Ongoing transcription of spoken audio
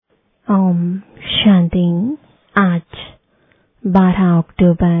ओम शांति। आज 12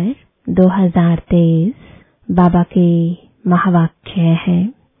 अक्टूबर 2023 बाबा के महावाक्य है,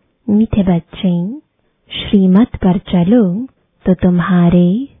 मीठे बच्चे, श्रीमत पर चलो तो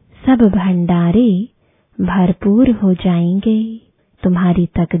तुम्हारे सब भंडारे भरपूर हो जाएंगे, तुम्हारी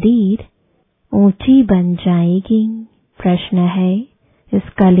तकदीर ऊंची बन जाएगी। प्रश्न है, इस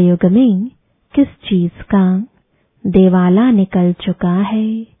कलयुग में किस चीज का देवाला निकल चुका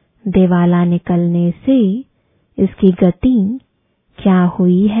है? देवाला निकलने से इसकी गति क्या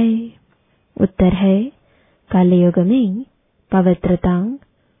हुई है? उत्तर है, कलयुग में पवित्रता,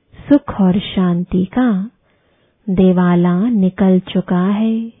 सुख और शांति का देवाला निकल चुका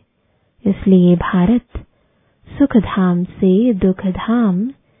है। इसलिए भारत सुख धाम से दुख धाम,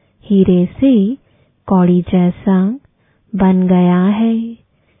 हीरे से कौड़ी जैसा बन गया है।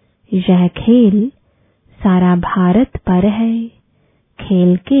 यह खेल सारा भारत पर है।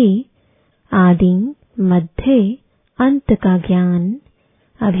 खेल के आदि मध्य अंत का ज्ञान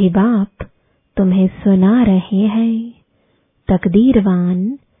अभी बाप तुम्हें सुना रहे हैं। तकदीरवान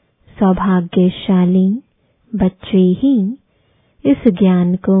सौभाग्यशाली बच्चे ही इस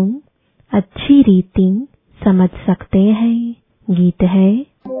ज्ञान को अच्छी रीति समझ सकते हैं। गीत है,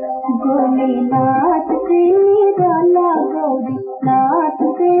 भोलेनाथ से निराला गौरी नाथ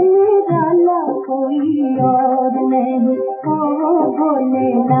से निराला कोई और नहीं। ओ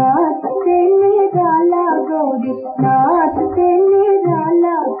भोलेनाथ से निराला गौरी नाथ से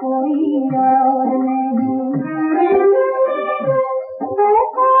निराला कोई और नहीं।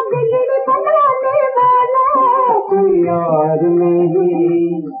 ऐसा बिगड़ बनाने वाला कोई और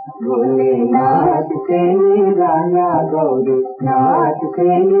नहीं। भोलेनाथ से निराला गौरी नाथ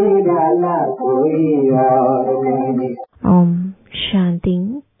से निराला कोई और नहीं। ओम शांति।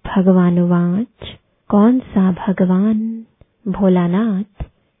 भगवानुवाच, कौन सा भगवान? भोलानाथ।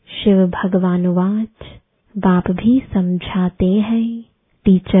 शिव भगवानुवाच, बाप भी समझाते हैं,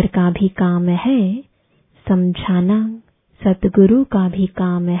 टीचर का भी काम है समझाना, सतगुरु का भी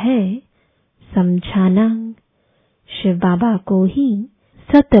काम है समझाना। शिव बाबा को ही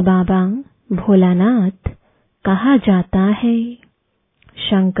सत बाबा भोलानाथ कहा जाता है।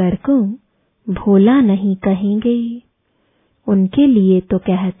 शंकर को भोला नहीं कहेंगे, उनके लिए तो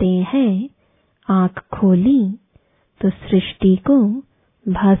कहते हैं आंख खोली तो सृष्टि को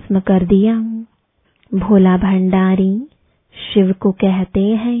भस्म कर दिया। भोला भंडारी शिव को कहते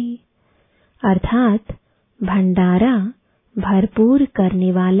हैं, अर्थात भंडारा भरपूर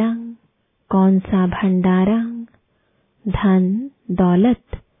करने वाला। कौन सा भंडारा? धन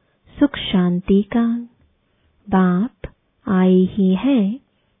दौलत सुख शांति का। बाप आए ही है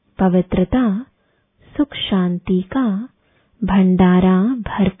पवित्रता सुख शांति का भंडारा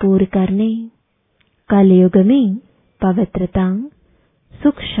भरपूर करने। कलयुग में पवित्रता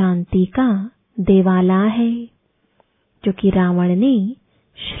सुख शांति का देवाला है, जो कि रावण ने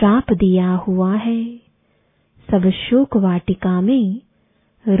श्राप दिया हुआ है। सब शोक वाटिका में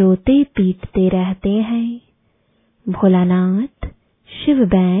रोते पीटते रहते हैं। भोलानाथ शिव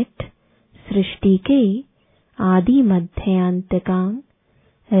बैठ सृष्टि के आदि मध्य अंत का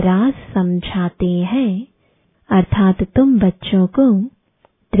राज समझाते हैं, अर्थात तुम बच्चों को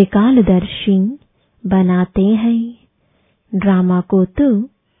त्रिकालदर्शी बनाते हैं। ड्रामा को तो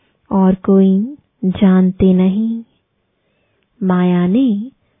और कोई जानते नहीं। माया ने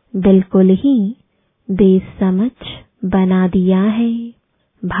बिल्कुल ही बेसमझ बना दिया है।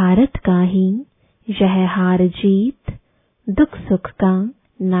 भारत का ही यह हार जीत दुख सुख का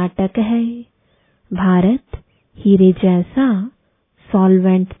नाटक है। भारत हीरे जैसा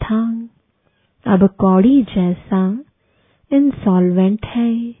सॉल्वेंट था, अब कौड़ी जैसा इंसॉल्वेंट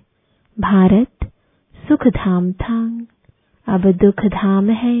है। भारत सुख धाम था, अब दुख धाम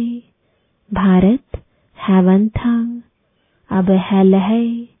है। भारत हेवन था, अब हेल है।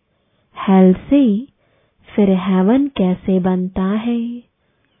 हेल से फिर हेवन कैसे बनता है?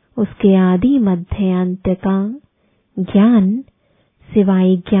 उसके आदि मध्य अंत का ज्ञान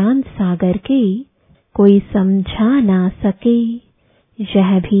सिवाय ज्ञान सागर के कोई समझा ना सके।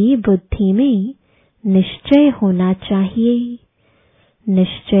 यह भी बुद्धि में निश्चय होना चाहिए।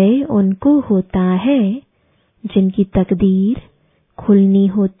 निश्चय उनको होता है जिनकी तकदीर खुलनी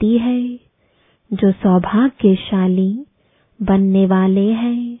होती है, जो सौभाग्यशाली बनने वाले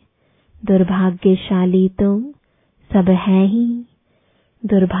हैं। दुर्भाग्यशाली तो सब है ही।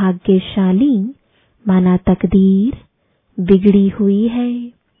 दुर्भाग्यशाली माना तकदीर बिगड़ी हुई है,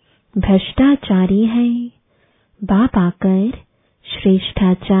 भ्रष्टाचारी है। बाप आकर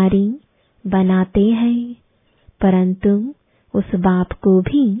श्रेष्ठाचारी बनाते हैं, परंतु उस बाप को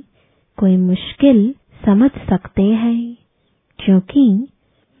भी कोई मुश्किल समझ सकते हैं, क्योंकि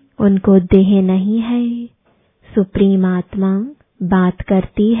उनको देह नहीं है। सुप्रीम आत्मा बात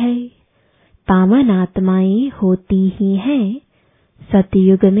करती है। पावन आत्माएं होती ही हैं।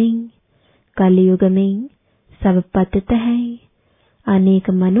 सतयुग में, कलयुग में सब पतित है। अनेक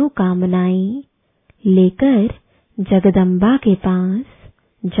मनोकामनाएं लेकर जगदम्बा के पास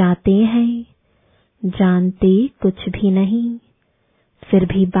जाते हैं। जानते कुछ भी नहीं, फिर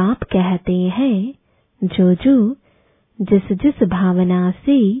भी बाप कहते हैं जो जिस जिस भावना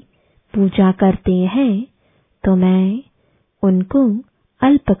से पूजा करते हैं तो मैं उनको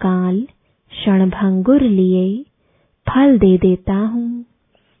अल्पकाल क्षणभंगुर लिए फल दे देता हूँ।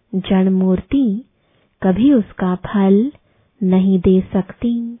 जड़ मूर्ति कभी उसका फल नहीं दे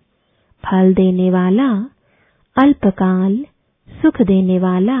सकती। फल देने वाला, अल्पकाल सुख देने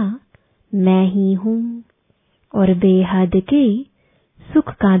वाला मैं ही हूँ और बेहद के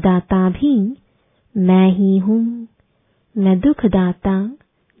सुख का दाता भी मैं ही हूँ। मैं दुख दाता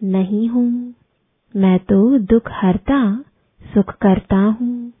नहीं हूँ, मैं तो दुख हरता सुख करता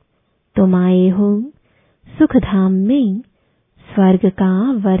हूँ। तुम आए हो सुख धाम में स्वर्ग का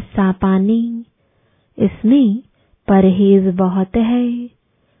वर्षा पानी। इसमें परहेज बहुत है।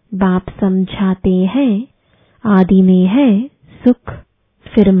 बाप समझाते हैं आदि में है सुख,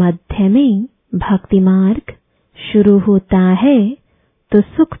 फिर मध्य में भक्ति मार्ग शुरू होता है तो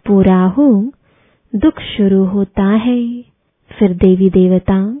सुख पूरा हो दुख शुरू होता है। फिर देवी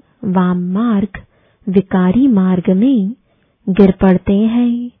देवता वाम मार्ग विकारी मार्ग में गिर पड़ते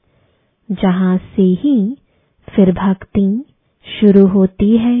हैं, जहाँ से ही फिर भक्ति शुरू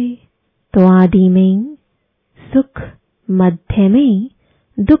होती है। तो आदि में सुख, मध्य में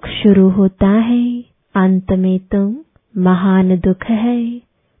दुख शुरू होता है, अंत में तो महान दुख है।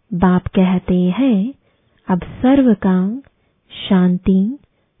 बाप कहते हैं अब सर्व का शांति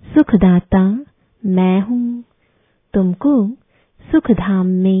सुखदाता मैं हूँ। तुमको सुख धाम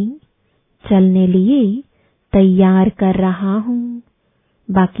में चलने लिए तैयार कर रहा हूँ।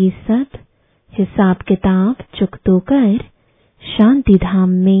 बाकी सब हिसाब किताब चुकतो कर शांति धाम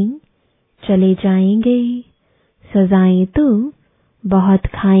में चले जाएंगे। सजाएं तो बहुत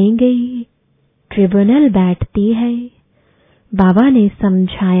खाएंगे। ट्रिब्यूनल बैठती है। बाबा ने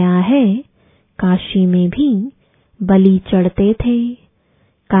समझाया है काशी में भी बलि चढ़ते थे।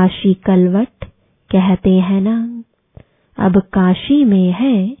 काशी कलवट कहते हैं ना। अब काशी में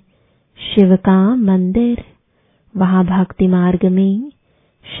है शिव का मंदिर। वहाँ भक्ति मार्ग में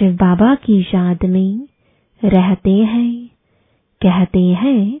शिव बाबा की याद में रहते हैं। कहते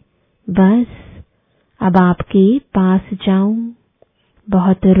हैं बस अब आपके पास जाऊं।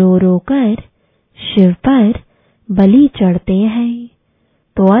 बहुत रो रो कर शिव पर बलि चढ़ते हैं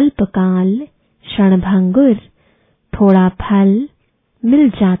तो अल्पकाल क्षणभंगुर थोड़ा फल मिल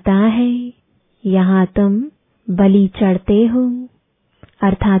जाता है। यहाँ तुम बलि चढ़ते हो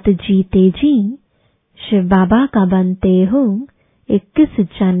अर्थात जीते जी शिव बाबा का बनते हो 21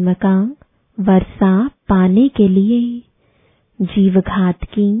 जन्म का वर्षा पाने के लिए। जीव घात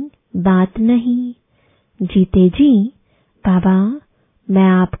की बात नहीं। जीते जी बाबा मैं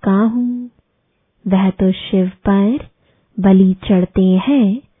आपका हूँ। वह तो शिव पर बलि चढ़ते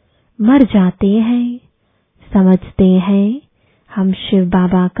हैं, मर जाते हैं, समझते हैं हम शिव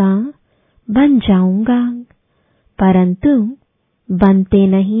बाबा का बन जाऊंगा, परंतु बनते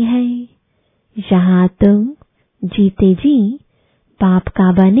नहीं है। यहाँ तो जीते जी बाप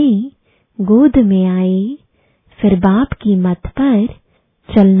का बने, गोद में आए, फिर बाप की मत पर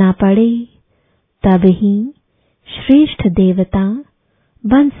चलना पड़े, तब ही श्रेष्ठ देवता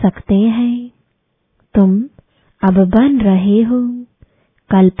बन सकते हैं। तुम अब बन रहे हो।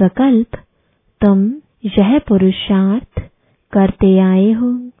 कल्प कल्प तुम यह पुरुषार्थ करते आए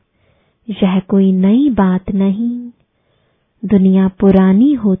हो। यह कोई नई बात नहीं। दुनिया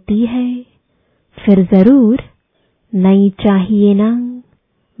पुरानी होती है, फिर जरूर नई चाहिए ना।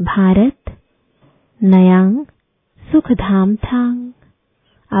 भारत नया सुख धाम था,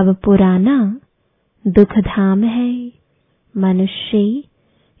 अब पुराना दुख धाम है। मनुष्य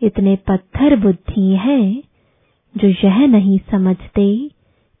इतने पत्थर बुद्धि है जो यह नहीं समझते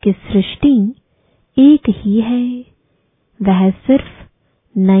कि सृष्टि एक ही है। वह सिर्फ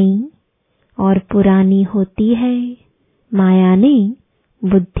नई और पुरानी होती है। माया ने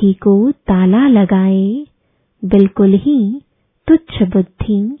बुद्धि को ताला लगाए बिल्कुल ही तुच्छ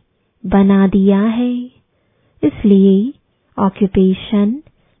बुद्धि बना दिया है। इसलिए ऑक्यूपेशन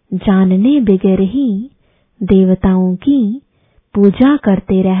जानने बगैर ही देवताओं की पूजा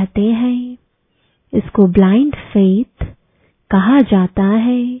करते रहते हैं। इसको ब्लाइंड फेथ कहा जाता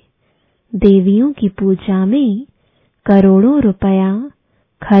है। देवियों की पूजा में करोड़ों रुपया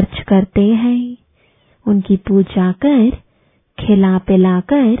खर्च करते हैं। उनकी पूजा कर खिला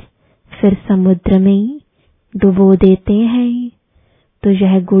पिलाकर फिर समुद्र में डुबो देते हैं, तो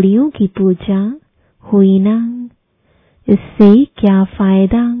यह गुड़ियों की पूजा हुई ना। इससे क्या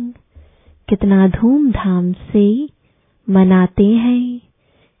फायदा? कितना धूमधाम से मनाते हैं,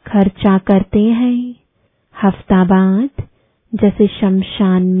 खर्चा करते हैं। हफ्ता बाद जैसे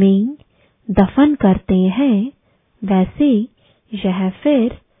शमशान में दफन करते हैं, वैसे यह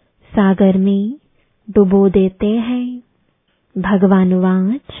फिर सागर में डुबो देते हैं।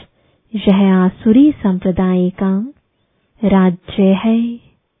 भगवानुवाच, यह आसुरी संप्रदाय का राज्य है।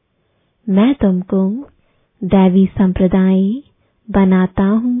 मैं तुमको दैवी संप्रदाय बनाता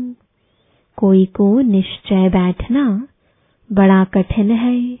हूँ। कोई को निश्चय बैठना बड़ा कठिन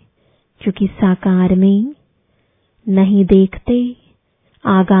है, क्योंकि साकार में नहीं देखते।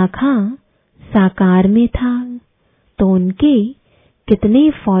 आगा खां साकार में था, तो उनके कितने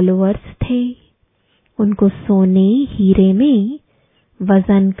फॉलोअर्स थे। उनको सोने हीरे में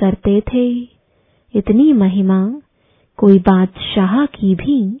वजन करते थे। इतनी महिमा कोई बादशाह की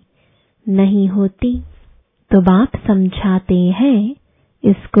भी नहीं होती। तो बाप समझाते हैं,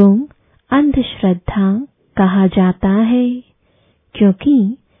 इसको अंधश्रद्धा कहा जाता है, क्योंकि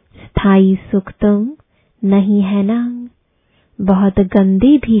स्थायी सुख तो नहीं है ना। बहुत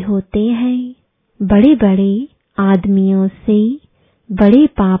गंदे भी होते हैं। बड़े बड़े आदमियों से बड़े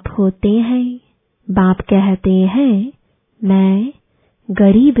पाप होते हैं। बाप कहते हैं, मैं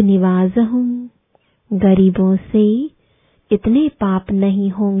गरीब निवाज हूँ, गरीबों से इतने पाप नहीं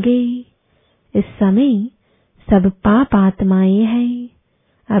होंगे। इस समय सब पाप आत्माएं हैं।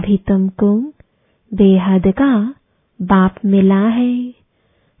 अभी तुमको बेहद का बाप मिला है,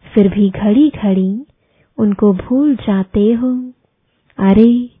 फिर भी घड़ी घड़ी उनको भूल जाते हो।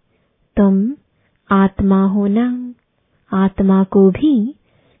 अरे तुम आत्मा हो ना। आत्मा को भी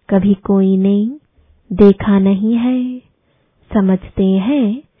कभी कोई ने देखा नहीं है। समझते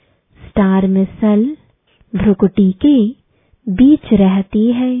हैं स्टार मिसल भ्रुकुटी के बीच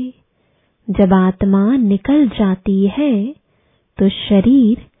रहती है। जब आत्मा निकल जाती है तो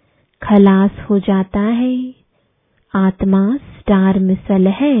शरीर खलास हो जाता है। आत्मा स्टार मिसल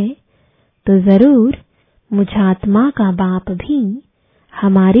है, तो जरूर मुझात्मा का बाप भी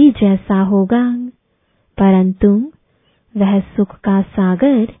हमारी जैसा होगा, परंतु वह सुख का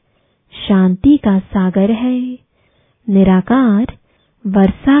सागर, शांति का सागर है। निराकार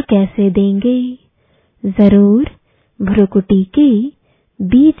वर्षा कैसे देंगे? जरूर भ्रुकुटी के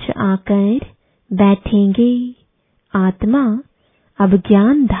बीच आकर बैठेंगे। आत्मा अब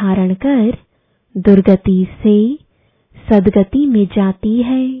ज्ञान धारण कर दुर्गति से सदगति में जाती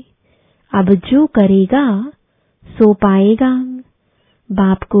है। अब जो करेगा सो पाएगा।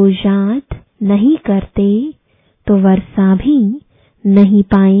 बाप को याद नहीं करते तो वर्षा भी नहीं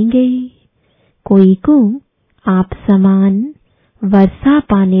पाएंगे। कोई को आप समान वर्षा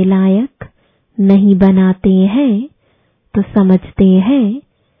पाने लायक नहीं बनाते हैं, तो समझते हैं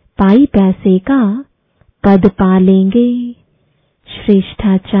पाई पैसे का पद पा लेंगे।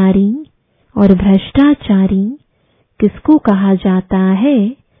 श्रेष्ठाचारी और भ्रष्टाचारी किसको कहा जाता है,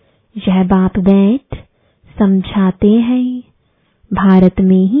 यह बाप बैठ समझाते हैं। भारत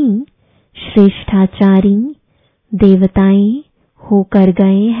में ही श्रेष्ठाचारी देवताएं होकर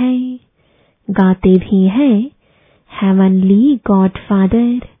गए हैं। गाते भी हैं हेवनली गॉड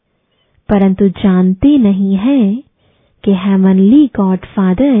फादर, परंतु जानते नहीं है कि हेवनली गॉड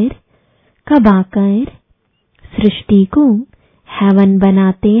फादर कब आकर सृष्टि को हेवन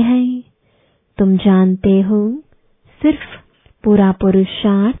बनाते हैं। तुम जानते हो, सिर्फ पूरा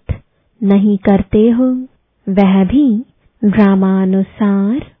पुरुषार्थ नहीं करते हो, वह भी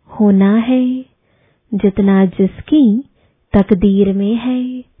ड्रामानुसार होना है, जितना जिसकी तकदीर में है।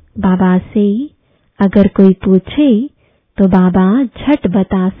 बाबा से अगर कोई पूछे तो बाबा झट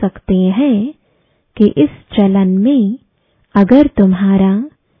बता सकते हैं कि इस चलन में अगर तुम्हारा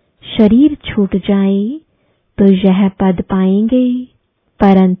शरीर छूट जाए तो यह पद पाएंगे,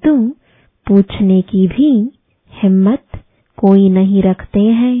 परंतु पूछने की भी हिम्मत कोई नहीं रखते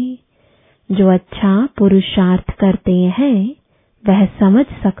हैं। जो अच्छा पुरुषार्थ करते हैं वह समझ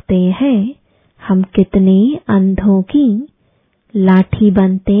सकते हैं हम कितने अंधों की लाठी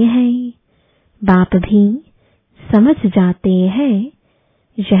बनते हैं। बाप भी समझ जाते हैं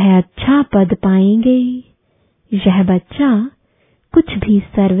यह अच्छा पद पाएंगे। यह बच्चा कुछ भी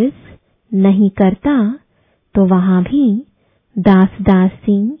सर्विस नहीं करता तो वहां भी दास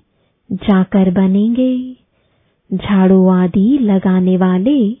दासी जाकर बनेंगे। झाड़ू आदि लगाने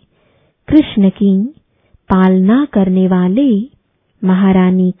वाले, कृष्ण की पालना करने वाले,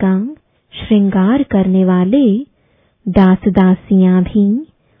 महारानी का श्रृंगार करने वाले दास दासियां भी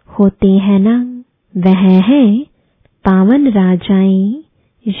होते हैं ना। वह है पावन राजाएं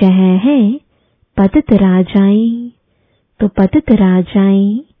यह है पतित राजाएं। तो पतित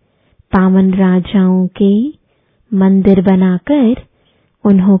राजाएं पावन राजाओं के मंदिर बनाकर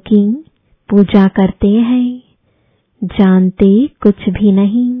उन्हों की पूजा करते हैं, जानते कुछ भी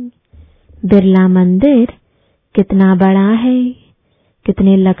नहीं। बिरला मंदिर कितना बड़ा है,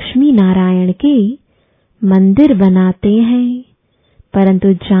 कितने लक्ष्मी नारायण के मंदिर बनाते हैं,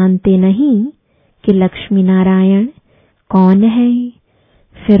 परंतु जानते नहीं कि लक्ष्मी नारायण कौन है।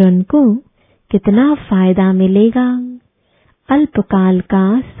 फिर उनको कितना फायदा मिलेगा, अल्पकाल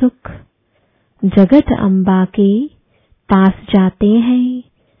का सुख। जगत अम्बा के पास जाते हैं,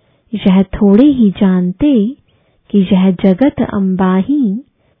 यह थोड़े ही जानते कि यह जगत अम्बा ही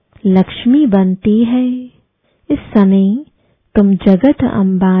लक्ष्मी बनती है। इस समय तुम जगत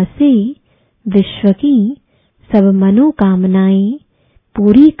अम्बा से विश्व की सब मनोकामनाएं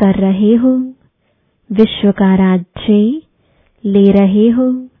पूरी कर रहे हो, विश्व का राज्य ले रहे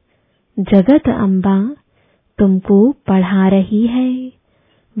हो। जगत अम्बा तुमको पढ़ा रही है,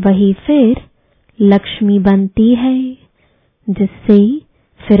 वही फिर लक्ष्मी बनती है, जिससे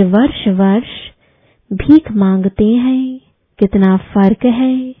फिर वर्ष वर्ष भीख मांगते हैं। कितना फर्क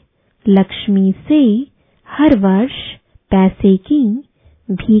है, लक्ष्मी से हर वर्ष पैसे की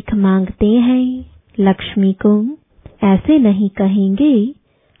भीख मांगते हैं। लक्ष्मी को ऐसे नहीं कहेंगे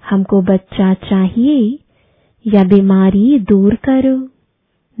हमको बच्चा चाहिए या बीमारी दूर करो,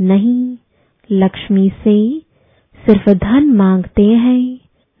 नहीं, लक्ष्मी से सिर्फ धन मांगते हैं।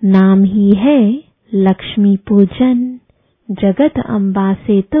 नाम ही है लक्ष्मी पूजन। जगत अम्बा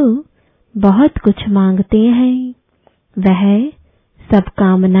से तो बहुत कुछ मांगते हैं, वह सब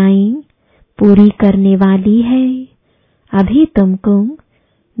कामनाएं पूरी करने वाली है। अभी तुमको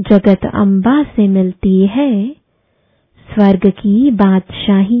जगत अम्बा से मिलती है स्वर्ग की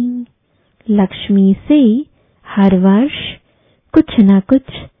बादशाही। लक्ष्मी से हर वर्ष कुछ न कुछ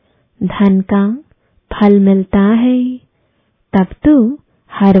धन का फल मिलता है, तब तो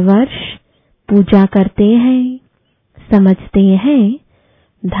हर वर्ष पूजा करते हैं, समझते हैं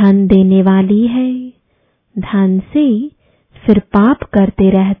धन देने वाली है। धन से फिर पाप करते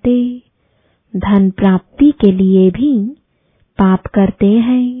रहते, धन प्राप्ति के लिए भी पाप करते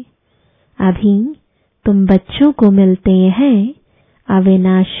हैं। अभी तुम बच्चों को मिलते हैं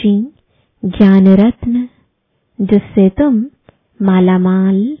अविनाशी ज्ञान रत्न, जिससे तुम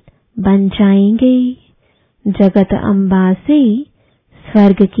मालामाल बन जाएंगे। जगत अम्बा से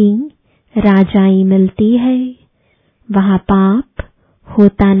स्वर्ग की राजाई मिलती है, वहां पाप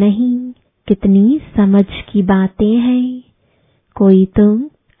होता नहीं। कितनी समझ की बातें हैं। कोई तो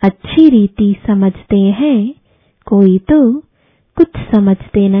अच्छी रीति समझते हैं, कोई तो कुछ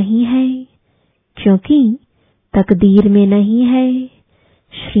समझते नहीं है, क्योंकि तकदीर में नहीं है।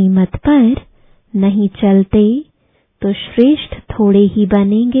 श्रीमत पर नहीं चलते तो श्रेष्ठ थोड़े ही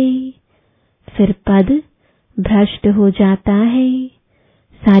बनेंगे, फिर पद भ्रष्ट हो जाता है।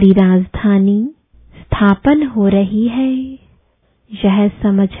 सारी राजधानी स्थापन हो रही है, यह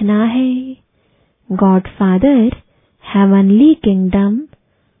समझना है। गॉडफादर हेवनली किंगडम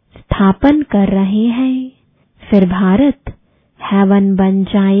स्थापन कर रहे हैं, फिर भारत हेवन बन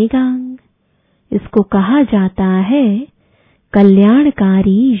जाएगा। इसको कहा जाता है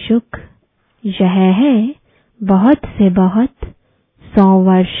कल्याणकारी युग। यह है बहुत से बहुत 100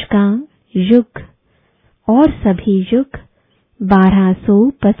 वर्ष का युग, और सभी युग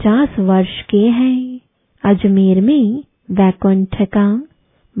 1250 वर्ष के हैं। अजमेर में वैकुंठ का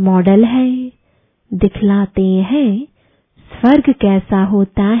मॉडल है, दिखलाते हैं स्वर्ग कैसा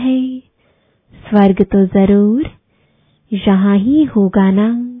होता है। स्वर्ग तो जरूर यहाँ ही होगा ना।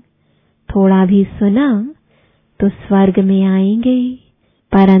 थोड़ा भी सुना तो स्वर्ग में आएंगे,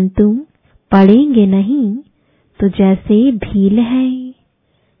 परंतु पढ़ेंगे नहीं तो जैसे भील है।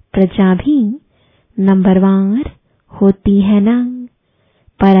 प्रजा भी नंबरवार होती है ना,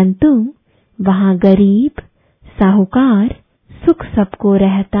 परंतु वहां गरीब साहूकार सुख सबको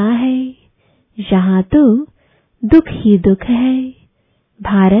रहता है। यहाँ तो दुख ही दुख है।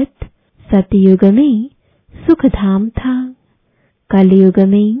 भारत सतयुग में सुख धाम था, कलयुग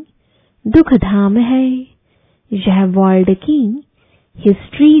में दुख धाम है। यह वर्ल्ड की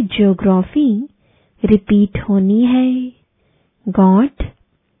हिस्ट्री ज्योग्राफी रिपीट होनी है। गॉड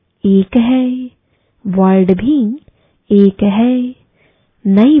एक है, वर्ल्ड भी एक है।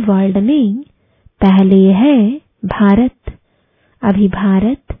 नई वर्ल्ड में पहले है भारत। अभी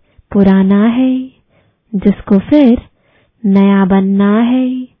भारत पुराना है, जिसको फिर नया बनना है।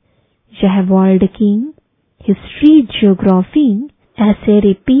 यह वर्ल्ड की हिस्ट्री ज्योग्राफी ऐसे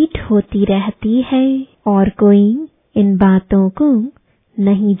रिपीट होती रहती है, और कोई इन बातों को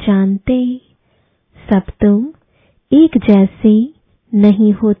नहीं जानते। सब तो एक जैसे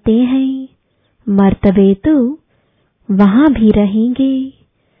नहीं होते हैं। मर्तबे तो वहां भी रहेंगे,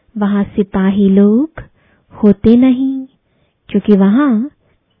 वहां सिपाही लोग होते नहीं, क्योंकि वहां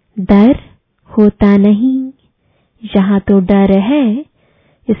डर होता नहीं। यहाँ तो डर है,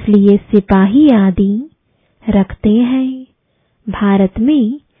 इसलिए सिपाही आदि रखते हैं। भारत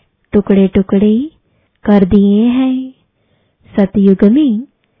में टुकड़े टुकड़े कर दिए हैं। सतयुग में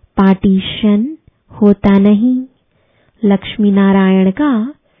पार्टीशन होता नहीं। लक्ष्मी नारायण का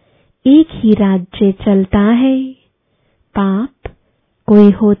एक ही राज्य चलता है। पाप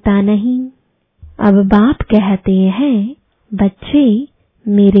कोई होता नहीं। अब बाप कहते हैं, बच्चे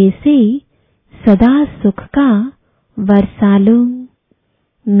मेरे से सदा सुख का वर्षा लो।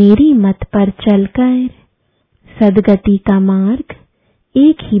 मेरी मत पर चलकर सदगति का मार्ग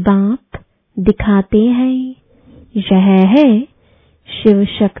एक ही बाप दिखाते हैं। यह है शिव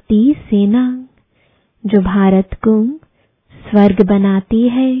शक्ति सेना, जो भारत को स्वर्ग बनाती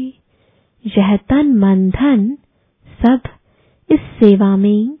है। यह तन मन धन सब इस सेवा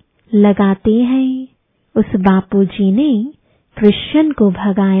में लगाते हैं। उस बापूजी ने क्रिश्चियन को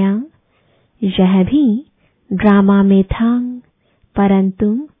भगाया, यह भी ड्रामा में था, परंतु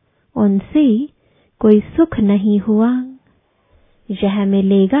उनसे कोई सुख नहीं हुआ। यह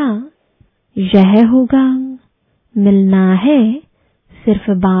मिलेगा, यह होगा, मिलना है सिर्फ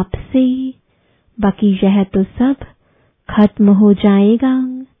बाप से, बाकी यह तो सब खत्म हो जाएगा।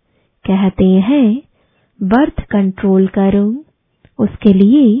 कहते हैं बर्थ कंट्रोल करो, उसके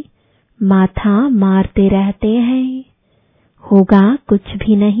लिए माथा मारते रहते हैं, होगा कुछ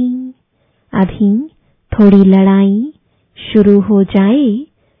भी नहीं। अभी थोड़ी लड़ाई शुरू हो जाए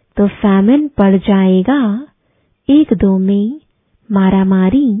तो फैमिन पड़ जाएगा, एक दो में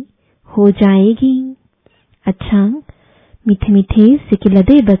मारामारी हो जाएगी। अच्छा, मीठे मीठे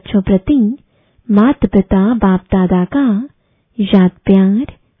सिकिलदे बच्चों प्रति माता पिता बाप दादा का याद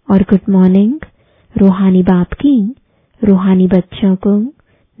प्यार और गुड मॉर्निंग। रूहानी बाप की रूहानी बच्चों को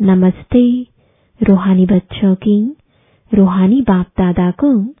नमस्ते। रूहानी बच्चों की रूहानी बाप दादा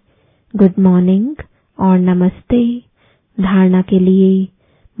को गुड मॉर्निंग और नमस्ते। धारणा के लिए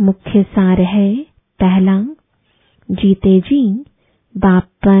मुख्य सार है, पहला, जीते जी बाप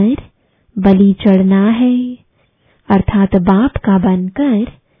पर बलि चढ़ना है, अर्थात बाप का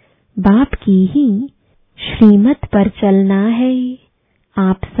बनकर बाप की ही श्रीमत पर चलना है।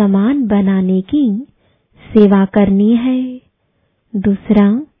 आप समान बनाने की सेवा करनी है। दूसरा,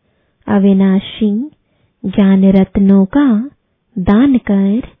 अविनाशी ज्ञान रत्नों का दान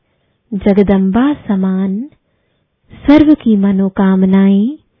कर जगदम्बा समान सर्व की मनोकामनाएं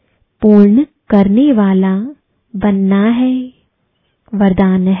पूर्ण करने वाला बनना है।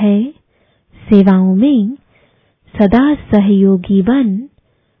 वरदान है, सेवाओं में सदा सहयोगी बन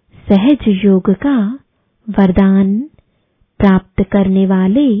सहज योग का वरदान प्राप्त करने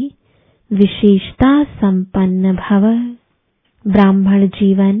वाले विशेषता संपन्न भव। ब्राह्मण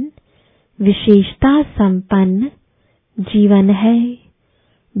जीवन विशेषता संपन्न जीवन है।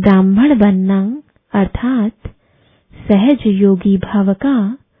 ब्राह्मण बनना अर्थात सहज योगी भव का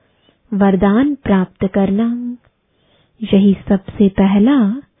वरदान प्राप्त करना, यही सबसे पहला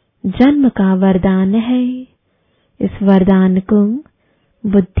जन्म का वरदान है। इस वरदान को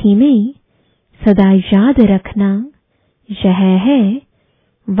बुद्धि में सदा याद रखना। यह है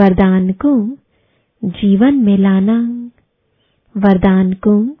वरदान को जीवन में लाना। वरदान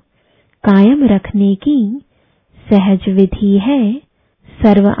को कायम रखने की सहज विधि है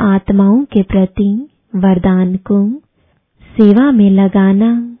सर्व आत्माओं के प्रति वरदान को सेवा में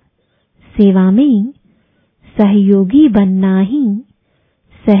लगाना। सेवा में सहयोगी बनना ही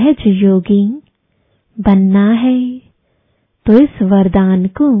सहज योगी बनना है। तो इस वरदान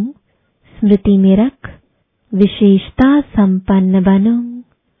को स्मृति में रख विशेषता संपन्न बनो।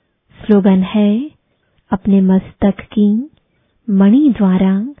 स्लोगन है, अपने मस्तक की मणि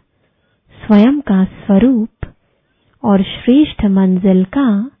द्वारा स्वयं का स्वरूप और श्रेष्ठ मंजिल का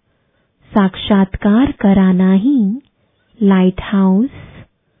साक्षात्कार कराना ही लाइट हाउस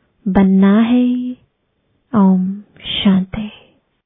बनना है। ओम शांति।